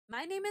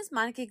My name is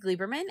Monica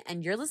Gleiberman,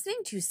 and you're listening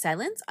to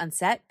Silence on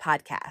Set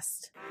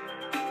podcast.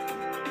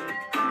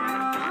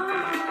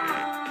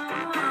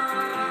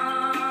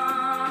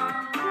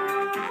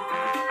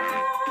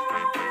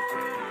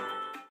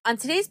 On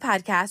today's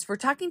podcast, we're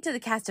talking to the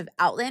cast of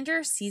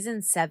Outlander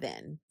Season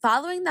 7.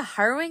 Following the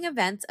harrowing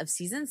events of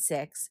Season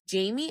 6,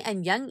 Jamie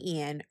and young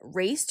Ian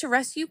race to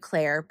rescue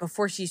Claire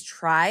before she's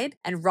tried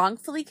and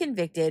wrongfully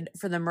convicted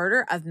for the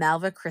murder of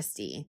Malva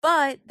Christie.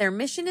 But their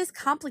mission is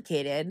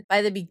complicated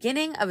by the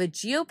beginning of a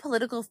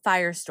geopolitical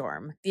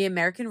firestorm. The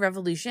American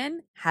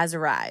Revolution has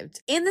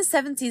arrived. In the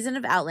 7th season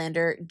of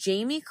Outlander,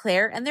 Jamie,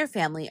 Claire, and their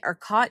family are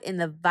caught in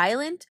the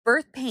violent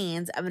birth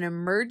pains of an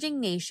emerging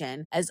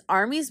nation as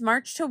armies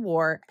march to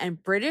war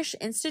and British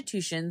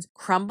institutions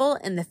crumble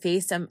in the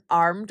face of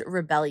armed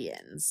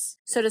rebellions.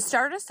 So to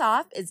start us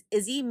off is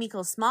Izzy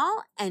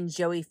Meikle-Small and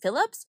Joey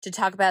Phillips to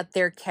talk about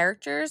their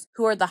characters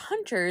who are the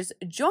hunters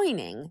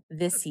joining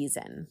this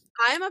season.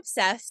 I'm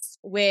obsessed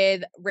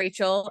with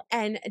Rachel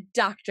and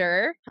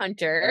Dr.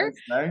 Hunter.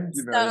 Thank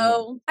you very much.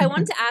 So I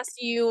wanted to ask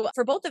you,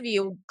 for both of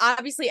you,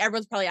 obviously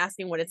everyone's probably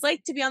asking what it's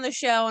like to be on the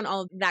show and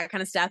all that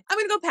kind of stuff. I'm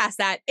going to go past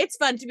that. It's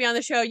fun to be on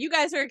the show. You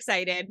guys are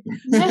excited.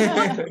 What do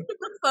you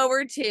look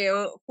forward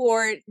to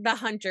for the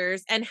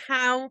hunters and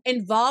how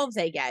involved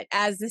they get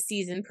as the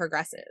season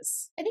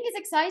progresses? I think it's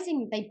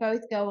exciting. They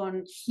both go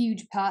on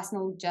huge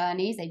personal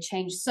journeys. They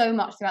change so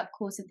much throughout the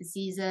course of the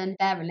season.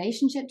 Their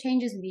relationship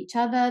changes with each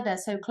other. They're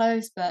so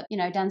close, but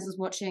Denzel's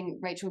watching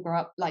Rachel grow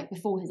up like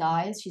before his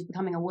eyes. She's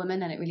becoming a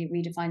woman, and it really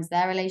redefines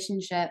their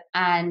relationship.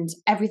 And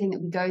everything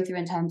that we go through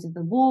in terms of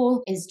the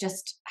war is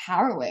just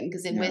harrowing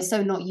because we're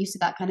so not used to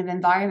that kind of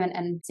environment.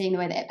 And seeing the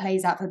way that it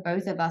plays out for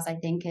both of us, I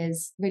think,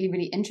 is really,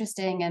 really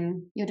interesting.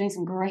 And you're doing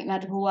some great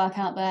medical work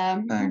out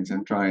there. Thanks.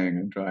 I'm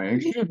trying.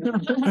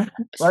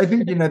 Well, I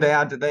think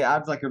they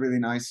add like a really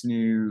nice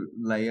new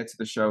layer to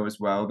the show as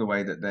well. The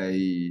way that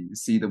they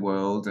see the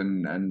world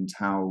and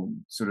how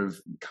sort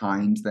of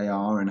kind they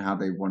are and how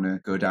they want to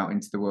go out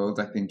into the world,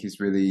 I think is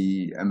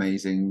really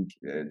amazing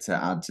to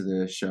add to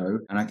the show.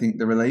 And I think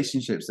the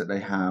relationships that they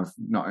have,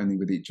 not only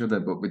with each other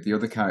but with the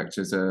other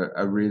characters,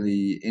 are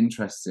really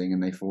interesting,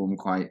 and they form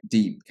quite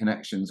deep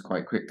connections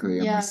quite quickly.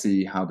 And we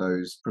see how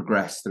those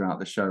progress throughout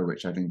the show,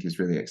 which I think is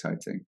really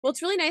exciting. Well,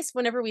 it's really nice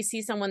whenever we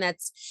see someone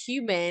that's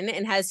human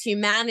and has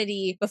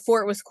humanity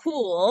before it was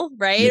cool,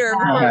 right? Or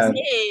before it was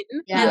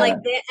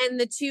in. And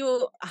the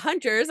two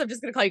hunters, I'm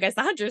just going to call you guys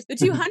the hunters. The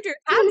two hunters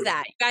have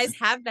that. You guys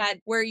have that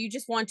where you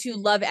just want to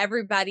love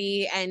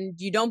everybody and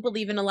you don't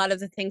believe in a lot of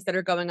the things that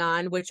are going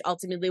on, which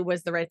ultimately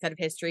was the right side of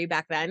history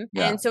back then.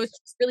 And so it's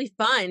just really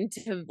fun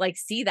to like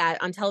see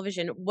that on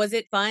television. Was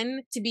it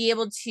fun to be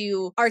able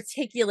to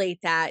articulate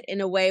that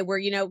in a way where,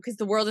 because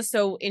the world is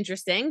so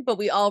interesting, but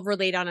we all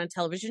relate on a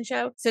television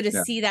show. So to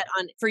see that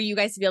for you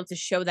guys to be able to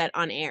show that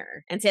on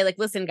air and say like,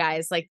 listen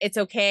guys, like it's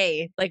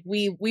okay. Like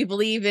we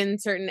believe in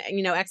certain,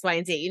 X, Y,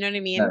 and Z, you know what I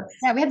mean?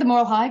 Yeah, we had the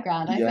moral high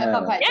ground. I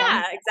felt quite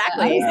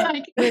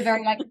exactly. We're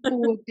very like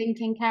forward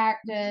thinking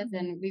characters,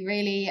 and we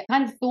really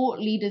kind of thought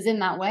leaders in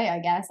that way, I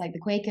guess. Like the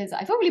Quakers,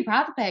 I feel really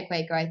proud to play a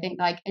Quaker, I think,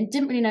 and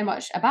didn't really know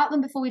much about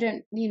them before. We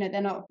don't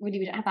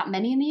have that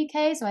many in the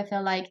UK, so I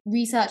feel like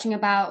researching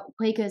about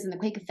Quakers and the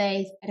Quaker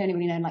faith, I don't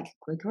really know like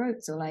Quaker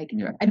oats or like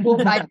I'd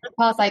walk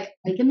past like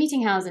Quaker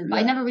meeting houses, but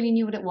I never really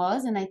knew what it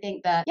was. And I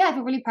think that I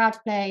feel really proud to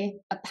play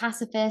a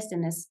pacifist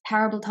in this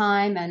terrible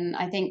time, and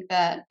I think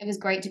that it was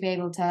great to be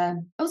able to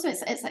also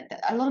it's like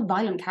a lot of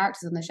violent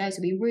characters on the show,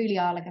 so we really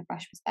are like a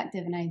fresh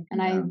perspective,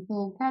 and I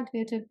feel proud to be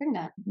able to bring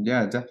that.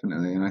 Yeah,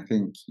 definitely. And I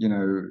think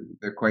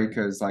the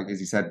Quakers, like as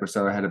you said, were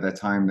so ahead of their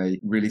time. They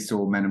really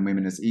saw men and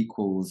women as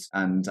equals,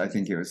 and I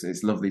think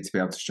it's lovely to be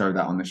able to show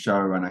that on the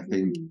show. And I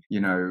think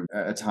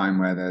at a time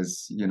where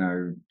there's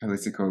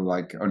political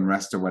like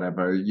unrest or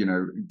whatever,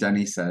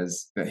 Denny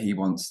says that he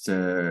wants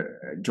to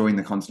join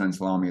the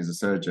Continental Army as a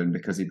surgeon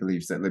because he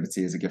believes that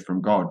liberty is a gift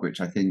from God,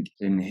 which I think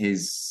in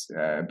his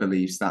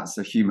beliefs that's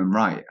a human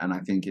right. And I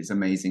think it's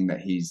amazing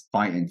that he's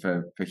fighting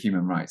for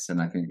human rights.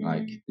 And I think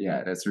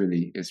it's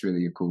really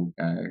a cool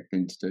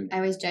thing to do. I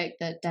always joke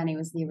that Danny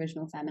was the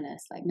original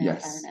feminist, like male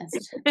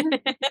feminist.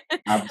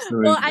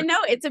 Absolutely. Well, I know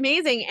it's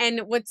amazing,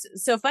 and what's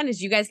so fun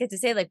is you guys get to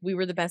say like we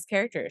were the best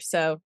characters,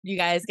 so you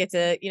guys get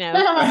to put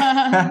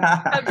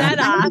that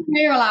off.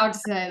 You're allowed to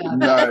say that.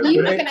 No,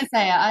 you're not gonna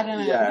say it. I don't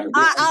know. Yeah,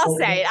 I'll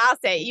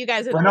say it. You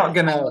guys are. We're not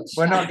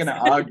gonna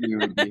argue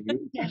with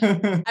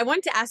you. I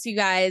wanted to ask you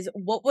guys,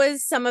 what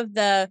was some of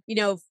the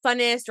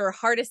funnest or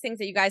hardest things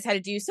that you guys had to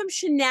do? Some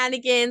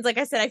shenanigans. Like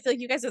I said, I feel like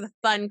you guys are the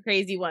fun,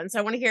 crazy ones. So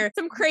I want to hear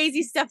some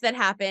crazy stuff that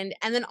happened,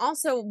 and then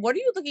also, what are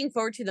you looking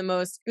forward to the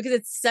most? Because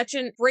it's such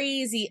a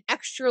crazy,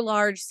 extra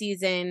large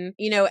season.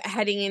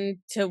 Heading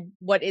into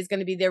what is going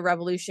to be their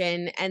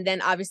revolution, and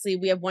then obviously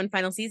we have one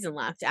final season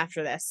left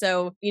after this.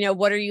 So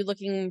what are you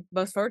looking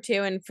most forward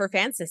to and for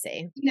fans to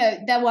see?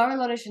 There were a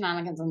lot of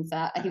shenanigans on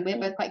set. I think we're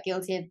both quite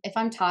guilty of, if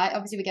I'm tired,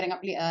 obviously we're getting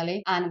up really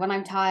early, and when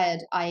I'm tired,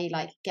 I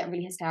get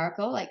really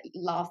hysterical,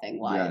 laughing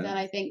wise. And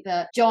I think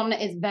that John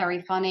is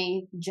very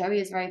funny, Joey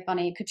is very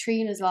funny,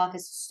 Katrina's laugh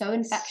is so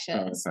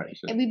infectious.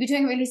 And we'd be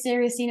doing a really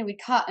serious scene and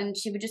we'd cut and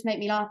she would just make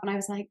me laugh, and I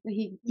was like,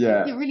 he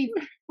really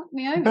fucked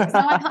me over. So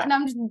now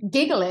I'm just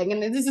giggling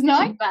and this is a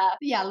nightmare.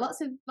 Yeah,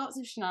 lots of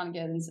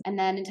shenanigans. And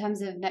then in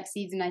terms of next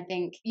season, I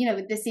think,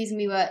 with this season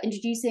we were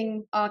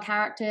introducing our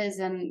characters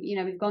and,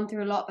 we've gone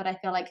through a lot, but I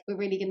feel like we're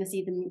really going to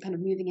see them kind of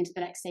moving into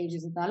the next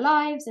stages of their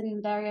lives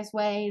in various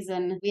ways.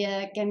 And we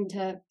are going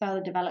to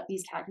further develop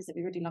these characters that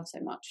we really love so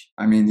much.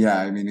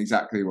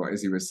 Exactly what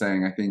Izzy was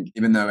saying. I think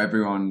even though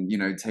everyone,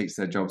 takes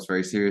their jobs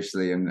very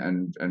seriously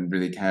and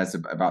really cares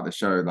about the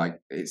show,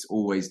 it's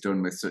always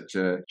done with such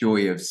a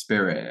joy of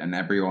spirit, and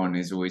everyone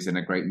is always in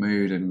a great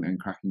mood and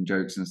cracking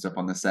jokes and stuff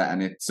on the set.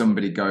 And if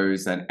somebody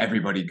goes, then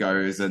everybody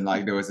goes. And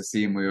there was a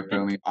scene we were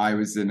filming, I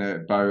was in a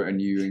boat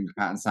and you and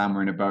Pat and Sam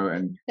were in a boat,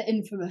 and the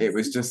infamous. It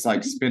was just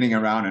spinning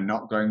around and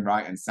not going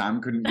right, and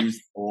Sam couldn't use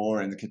the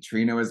oar, and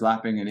Katrina was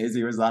laughing and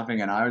Izzy was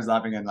laughing and I was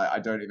laughing, and I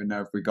don't even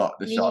know if we got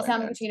the shot.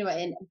 Sam and Katrina were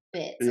in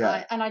bits.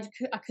 Yeah.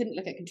 I couldn't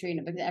look at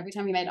Katrina because every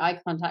time we made eye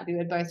contact we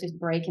would both just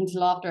break into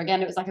laughter.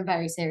 Again, it was a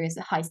very serious,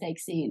 high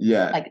stakes scene.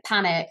 Yeah.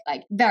 Panic,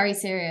 very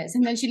serious.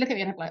 And then she'd look at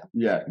me and I'm like,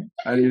 yeah.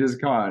 And he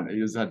just can't. He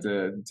just had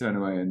to turn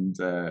away and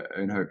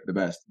hope for the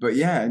best. But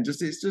yeah, and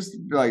it's just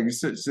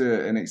such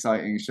an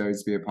exciting show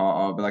to be a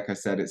part of. Like I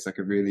said, it's a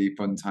really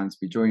fun time to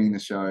be joining the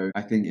show.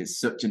 I think it's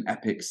such an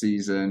epic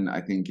season.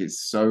 I think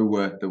it's so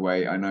worth the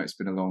wait. I know it's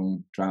been a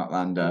long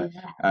Droughtlander.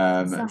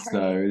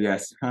 So yeah,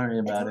 sorry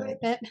about it.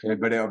 Yeah,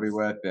 but it'll be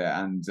worth it.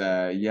 And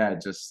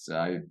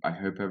I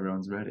hope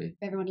everyone's ready.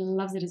 Everyone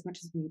loves it as much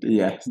as we do.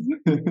 Yes.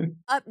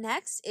 Up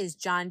next is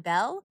John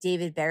Bell,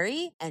 David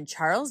Berry, and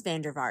Charles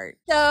Vandervaart.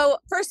 So,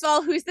 first of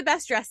all, who's the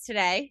best dressed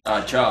today?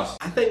 Charles.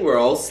 I think we're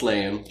all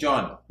slaying.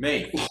 John.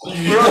 Me.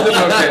 We're all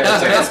okay.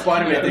 So that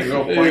Spider-Man thing, we're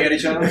all pointing at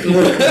each other.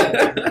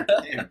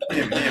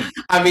 him.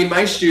 I mean,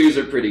 my shoes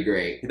are pretty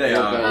great. They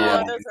are.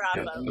 Oh, those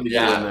are awesome.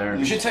 Yeah.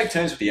 We should take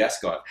turns with the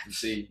ascot and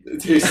see.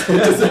 each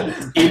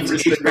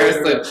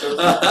person.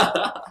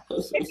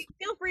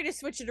 Feel free to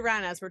switch it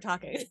around as we're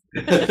talking.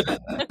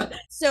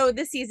 So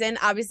this season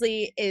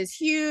obviously is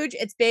huge.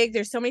 It's big.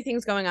 There's so many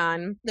things going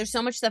on. There's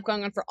so much stuff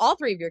going on for all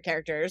three of your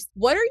characters.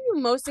 What are you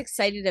most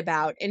excited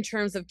about in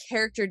terms of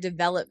character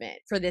development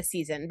for this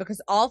season?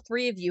 Because all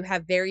three of you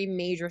have very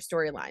major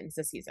storylines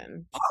this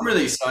season. I'm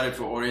really excited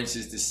for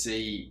audiences to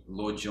see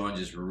Lord John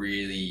just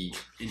really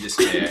in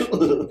despair.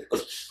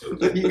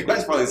 You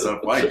guys probably so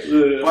funny,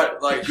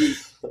 but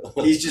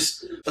he's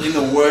just in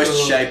the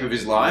worst shape of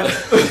his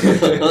life,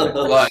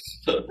 like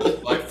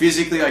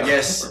physically, I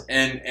guess,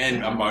 and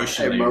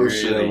emotionally.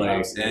 Really.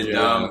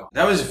 And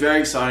that was very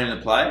exciting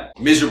to play.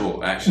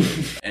 Miserable,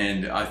 actually,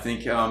 and I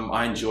think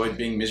I enjoyed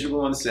being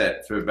miserable on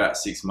set for about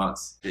 6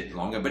 months, a bit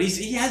longer. But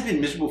he has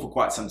been miserable for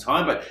quite some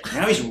time, but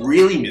now he's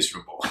really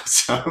miserable.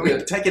 So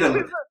we've taken a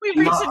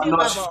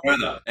notch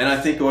further, and I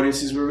think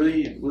audiences will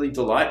really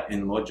delight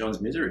in Lord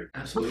John's misery.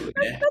 Absolutely.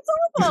 That's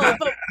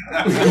awful.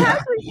 But we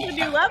have reached a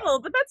new level,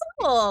 but that's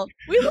awful.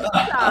 We love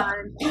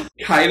John.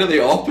 Kind of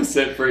the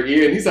opposite for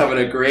Ian. He's having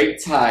a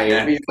great time.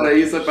 Yeah.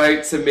 He's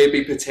about to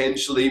maybe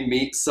potentially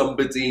meet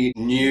somebody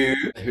new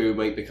who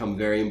might become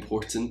very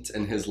important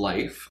in his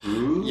life.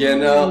 Ooh.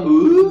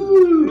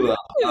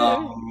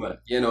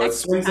 It's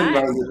swings and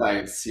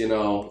roundabouts,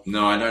 No,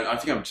 I don't. I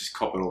think I'm just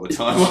copping all the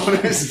time,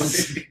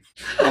 honestly.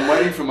 I'm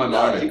waiting for my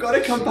moment. You've got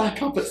to come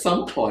back up at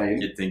some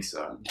point. You'd think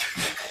so.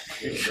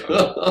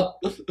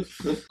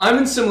 I'm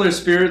in similar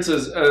spirits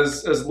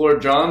as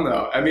Lord John,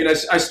 though. I mean, I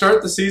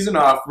start the season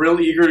off real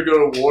eager to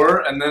go to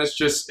war, and then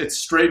it's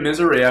straight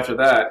misery after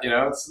that.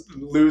 It's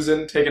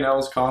losing, taking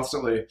L's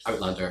constantly.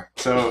 Outlander.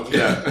 So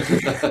yeah.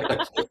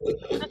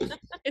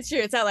 It's true.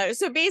 It's Outlander.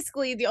 So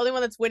basically, the only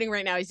one that's winning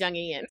right now is young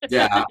Ian.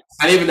 Yeah,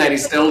 and even then,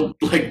 he's still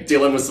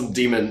dealing with some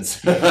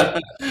demons.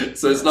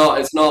 So it's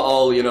not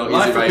all easy.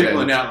 Life for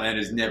people in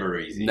Outlander is never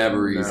easy.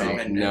 Never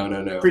easy.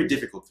 No. Pretty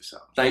difficult for some.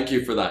 Thank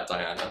you for that,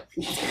 Diana.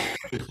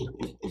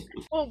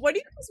 Well, what are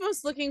you guys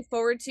most looking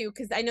forward to?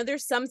 Because I know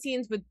there's some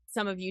scenes with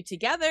some of you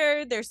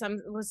together. There's some,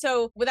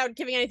 so without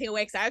giving anything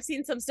away, because I've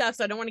seen some stuff,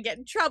 so I don't want to get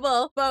in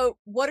trouble. But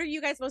what are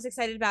you guys most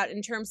excited about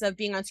in terms of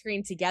being on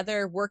screen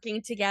together,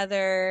 working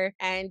together,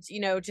 and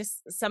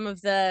just some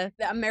of the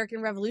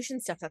American Revolution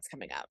stuff that's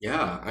coming up?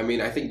 Yeah, I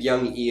mean, I think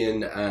young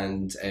Ian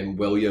and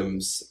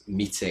William's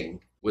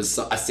meeting was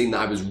a scene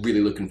that I was really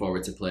looking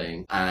forward to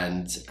playing,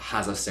 and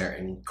has a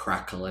certain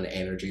crackle and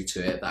energy to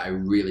it that I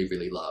really,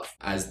 really love,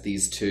 as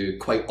these two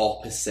quite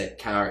opposite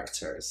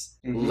characters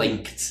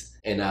linked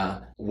in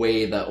a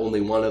way that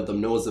only one of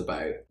them knows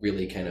about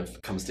really kind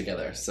of comes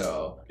together.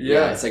 So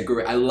yeah, it's a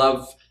great, I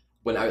love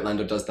when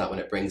Outlander does that, when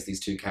it brings these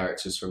two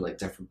characters from like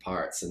different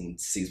parts and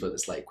sees what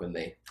it's like when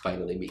they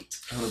finally meet.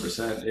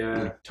 100%,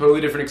 yeah.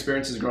 Totally different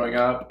experiences growing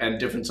up and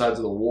different sides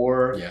of the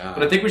war. Yeah.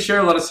 But I think we share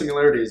a lot of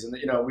similarities, and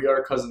we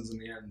are cousins in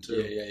the end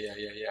too. Yeah.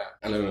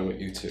 I don't know about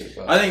you two,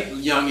 but I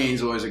think young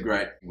Ian's always a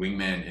great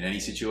wingman in any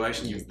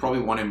situation. You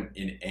probably want him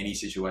in any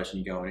situation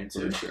you're going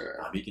into. For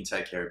sure. He can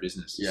take care of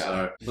business. Yeah.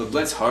 So look,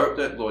 let's hope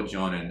that Lord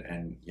John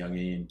and young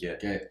Ian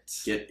get their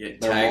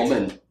tagged.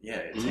 moment.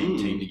 Yeah,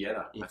 team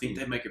together. I think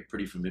they make a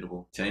pretty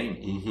formidable team.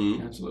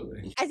 Mm-hmm.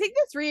 Absolutely. I think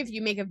the three of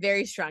you make a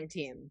very strong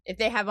team. If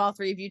they have all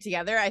three of you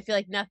together, I feel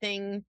like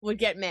nothing would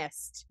get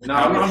missed. No,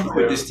 I'm good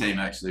with this team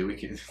actually. We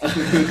can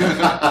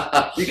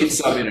you can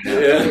sub in and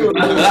out.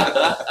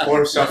 Yeah.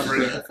 More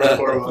suffering.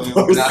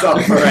 More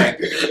suffering.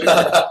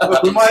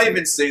 Look, we might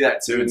even see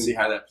that too and see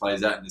how that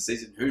plays out in the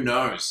season. Who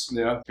knows?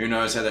 Yeah. Who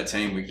knows how that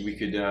team we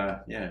could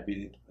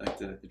be like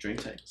the dream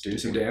team. Do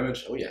some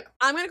damage. Oh yeah.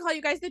 I'm going to call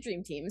you guys the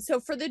dream team. So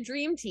for the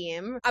dream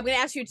team, I'm going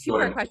to ask you a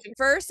two-part question.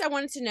 First, I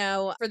wanted to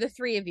know, for the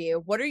three of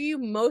you, what are you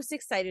most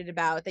excited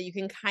about that you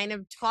can kind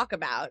of talk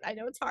about? I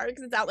know it's hard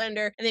because it's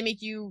Outlander and they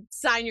make you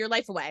sign your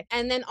life away.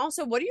 And then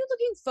also, what are you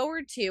looking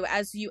forward to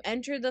as you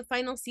enter the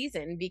final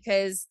season?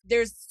 Because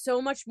there's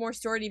so much more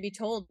story to be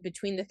told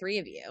between the three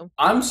of you.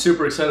 I'm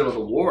super excited about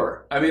the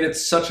war. I mean,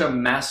 it's such a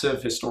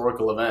massive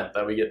historical event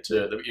that we get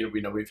to,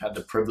 we've had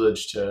the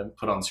privilege to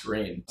put on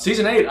screen.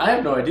 Season 8, I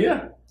have no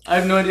idea. I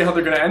have no idea how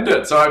they're going to end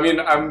it. So, I mean,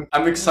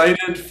 I'm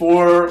excited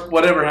for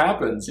whatever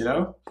happens,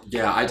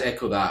 Yeah, I'd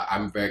echo that.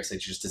 I'm very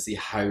excited just to see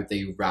how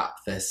they wrap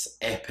this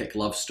epic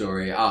love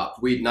story up.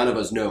 None of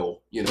us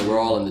know, we're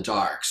all in the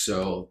dark,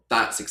 so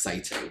that's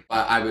exciting.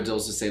 But I would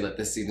also say that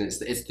this season,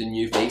 it's the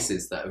new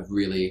faces that have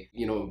really,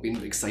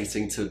 been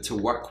exciting to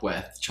work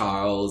with.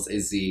 Charles,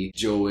 Izzy,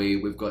 Joey,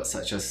 we've got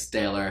such a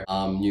stellar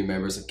new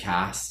members of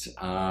cast.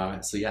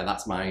 So yeah,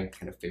 that's my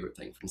kind of favorite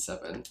thing from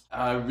 7.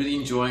 Really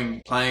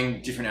enjoying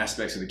playing different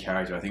aspects of the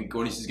character. I think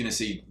Gordon is going to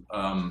see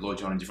Lord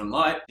John in a different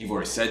light. You've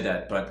already said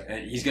that, but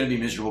he's going to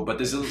be miserable. But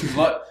there's a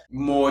lot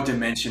more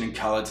dimension and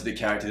color to the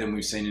character than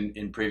we've seen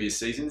in previous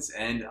seasons,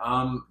 and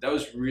that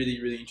was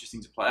really, really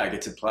interesting to play. I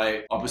get to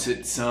play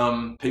opposite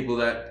some people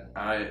that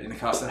in the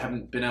cast that I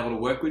haven't been able to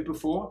work with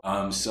before.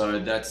 So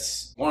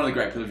that's one of the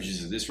great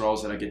privileges of this role,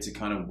 is that I get to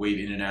kind of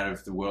weave in and out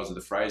of the worlds of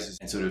the phrases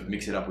and sort of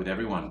mix it up with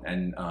everyone.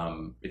 And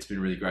it's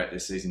been really great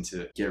this season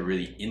to get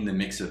really in the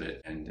mix of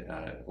it, and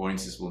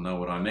audiences will know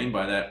what I mean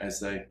by that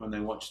when they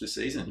watch the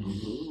season.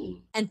 Mm-hmm.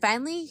 And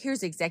finally,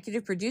 here's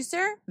executive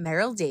producer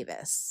Maril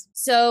Davis.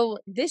 So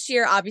this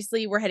year,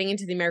 obviously, we're heading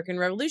into the American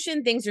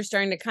Revolution. Things are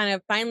starting to kind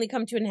of finally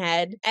come to an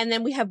head. And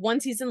then we have one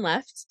season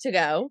left to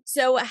go.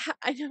 So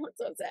I know it's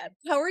so sad.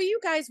 How are you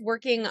guys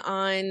working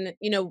on,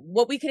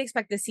 what we could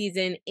expect this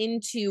season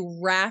into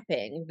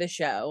wrapping the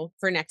show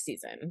for next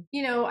season?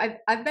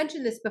 I've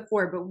mentioned this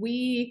before, but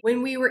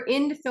when we were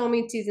into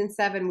filming season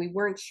 7, we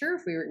weren't sure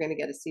if we were going to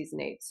get a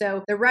season 8.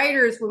 So the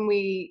writers, when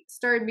we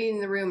started meeting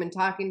in the room and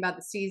talking about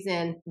the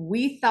season,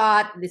 we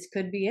thought this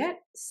could be it.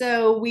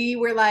 So we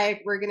were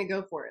like, we're going to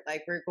go for it.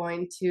 Like, we're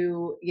going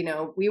to,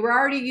 we were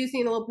already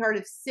using a little part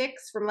of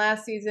 6 from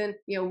last season.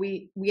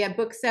 We had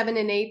book 7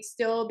 and 8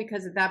 still,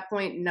 because at that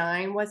point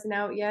 9 wasn't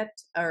out yet,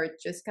 or it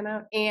just come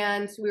out.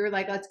 And so we were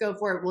like, let's go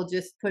for it. We'll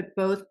just put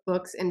both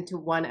books into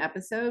one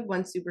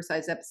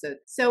supersized episode.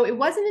 So it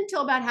wasn't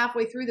until about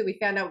halfway through that we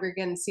found out we were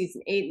getting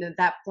season 8. And at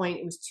that point,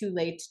 it was too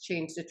late to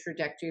change the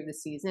trajectory of the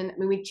season. I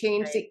mean, we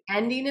changed the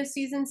ending of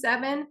season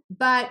 7,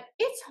 but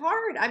it's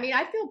hard. I mean,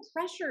 I feel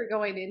pressure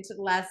going into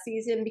the last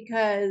season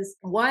because,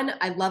 one,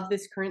 I love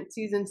this current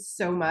season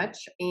so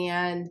much.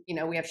 And,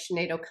 we have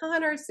Sinead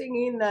O'Connor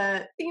singing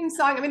the theme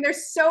song. I mean,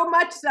 there's so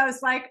much that I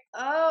was like,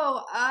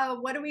 how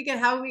are we going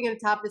to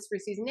top this for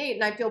season 8?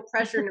 And I feel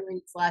pressure knowing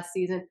it's last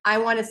season. I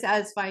want a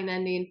satisfying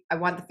ending. I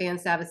want the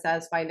fans to have a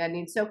satisfying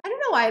ending. So I don't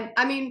know.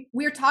 I mean,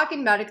 we're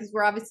talking about it because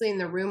we're obviously in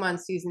the room on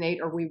season 8,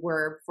 or we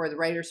were before the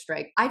writer's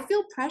strike. I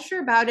feel pressure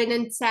about it,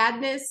 and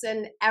sadness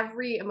and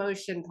every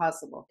emotion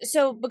possible.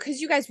 So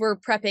because you guys were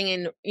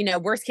prepping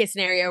in, worst case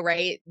scenario,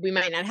 right? We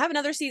might not have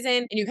another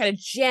season, and you kind of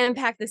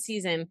jam-pack the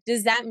season.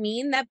 Does that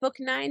mean that book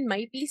 9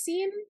 might be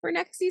seen for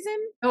next season?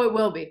 Oh, it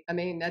will be. I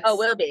mean, that's... Oh,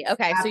 will be.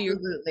 Okay.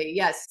 Absolutely.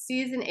 Yes.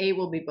 Season 8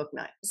 will be book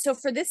 9. So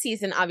for this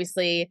season,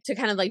 obviously, to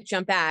kind of like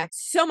jump back,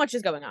 so much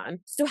is going on.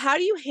 So how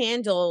do you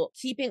handle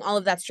keeping all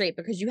of that straight?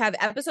 Because you have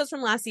episodes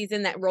from last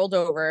season that rolled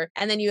over,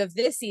 and then you have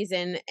this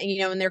season, and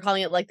and they're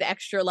calling it like the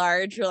extra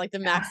large or like the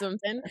maximum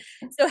sin.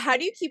 So how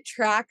do you keep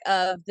track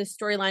of the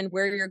storyline,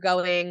 where you're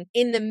going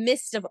in the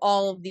midst of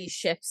all of these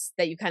shifts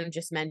that you kind of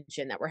just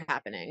mentioned that were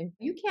happening?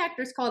 UK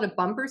actors call it a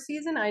bumper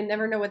season. I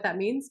never know what that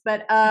means,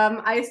 but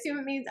I assume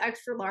it means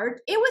extra large.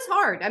 It was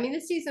hard. I mean,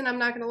 this season, I'm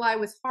not going to lie,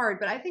 was hard,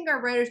 but I think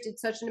our writers did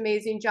such an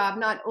amazing job,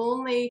 not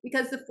only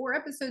because the 4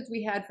 episodes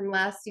we had from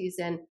last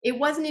season, it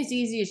wasn't as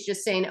easy as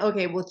just saying,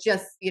 okay, we'll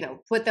just,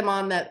 put them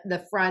on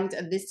the front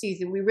of this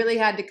season. We really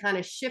had to kind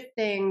of shift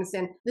things,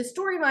 and the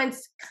storylines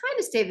kind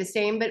of stay the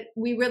same, but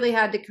we really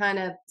had to kind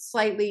of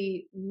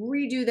slightly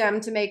redo them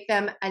to make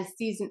them a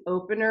season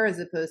opener as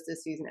opposed to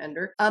season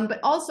ender. But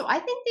also, I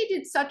think they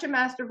did such a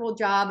masterful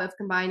job of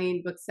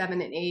combining books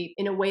 7 and 8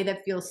 in a way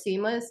that feels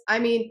seamless. I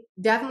mean,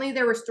 definitely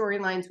there were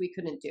storylines we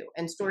couldn't do,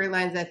 and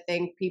storylines I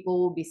think people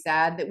will be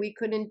sad that we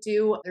couldn't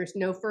do. There's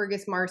no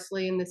Fergus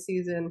Marsley in this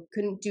season.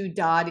 Couldn't do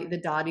the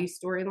Dottie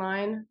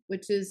storyline,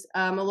 which is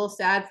a little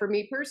sad for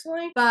me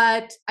personally.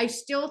 But I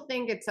still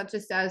think it's such a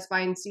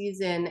satisfying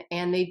season,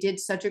 and they did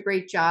such a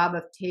great job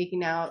of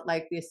taking out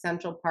like the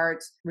essential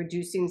parts,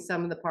 reducing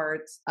some of the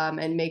parts,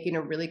 and making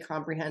a really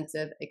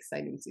comprehensive,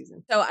 exciting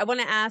season. So I want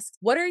to ask,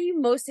 what are you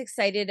most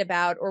excited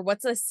about, or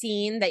what's a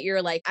scene that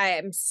you're like, I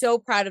am so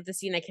proud of the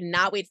scene, I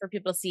cannot wait for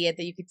people to see it,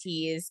 that you could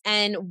tease?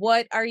 And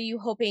what are you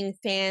hoping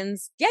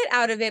fans get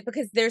out of it?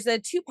 Because there's a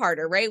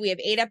two-parter, right? We have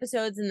 8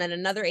 episodes and then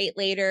another 8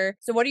 later.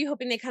 So what are you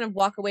hoping they kind of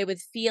walk away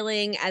with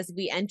feeling as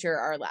we enter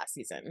our last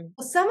season?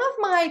 Well, some of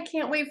my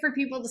can't wait for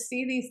people to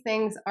see these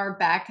things are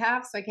back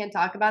half, so I can't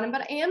talk about them,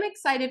 but I am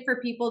excited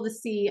for people to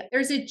see.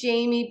 There's a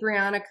Jamie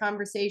Brianna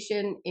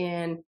conversation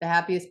in The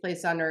Happiest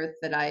Place on Earth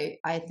that I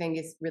think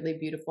is really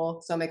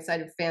beautiful. So I'm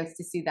excited for fans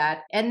to see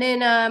that. And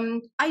then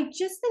I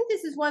just think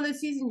this is one of those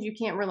seasons you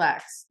can't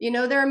relax.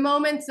 There are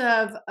moments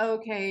of,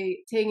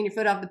 okay, taking your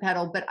foot off the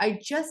pedal, but I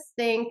just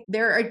think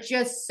there are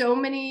just so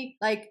many,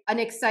 like an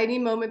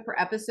exciting moment per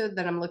episode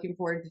that I'm looking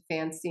forward to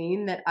fans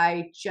seeing, that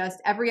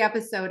every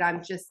episode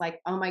I'm just like,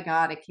 oh my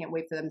God, I can't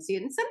wait for them to see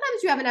it. And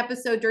sometimes you have an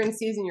episode during the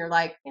season, you're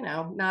like,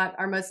 not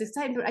our most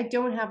exciting, but I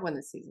don't have one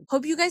this season.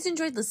 Hope you guys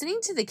enjoyed listening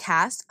to the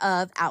cast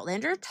of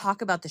Outlander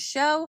talk about the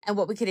show and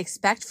what we could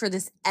expect for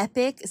this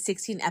epic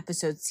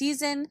 16-episode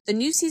season. The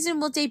new season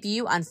will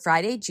debut on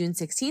Friday, June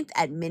 16th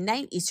at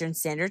midnight Eastern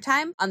Standard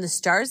Time on the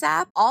Starz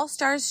app, all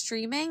Starz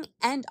streaming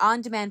and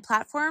on-demand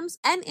platforms,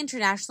 and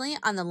internationally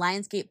on the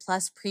Lionsgate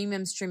Plus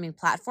premium streaming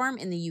platform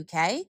in the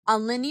UK.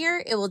 On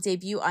linear, it will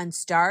debut on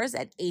Starz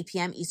at 8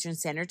 p.m. Eastern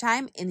Standard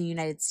Time in the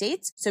United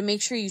States, so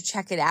make sure you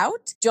check it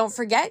out. Don't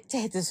forget to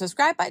hit the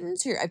subscribe button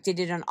so you're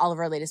updated on all of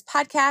our latest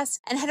podcasts,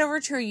 and head over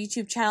to our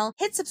YouTube channel,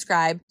 hit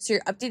subscribe so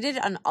you're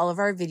updated on all of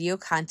our video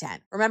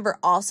content. Remember,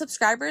 all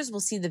subscribers will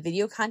see the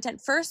video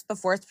content first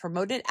before it's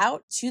promoted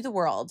out to the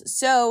world,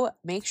 so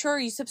make sure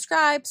you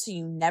subscribe so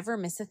you never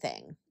miss a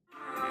thing.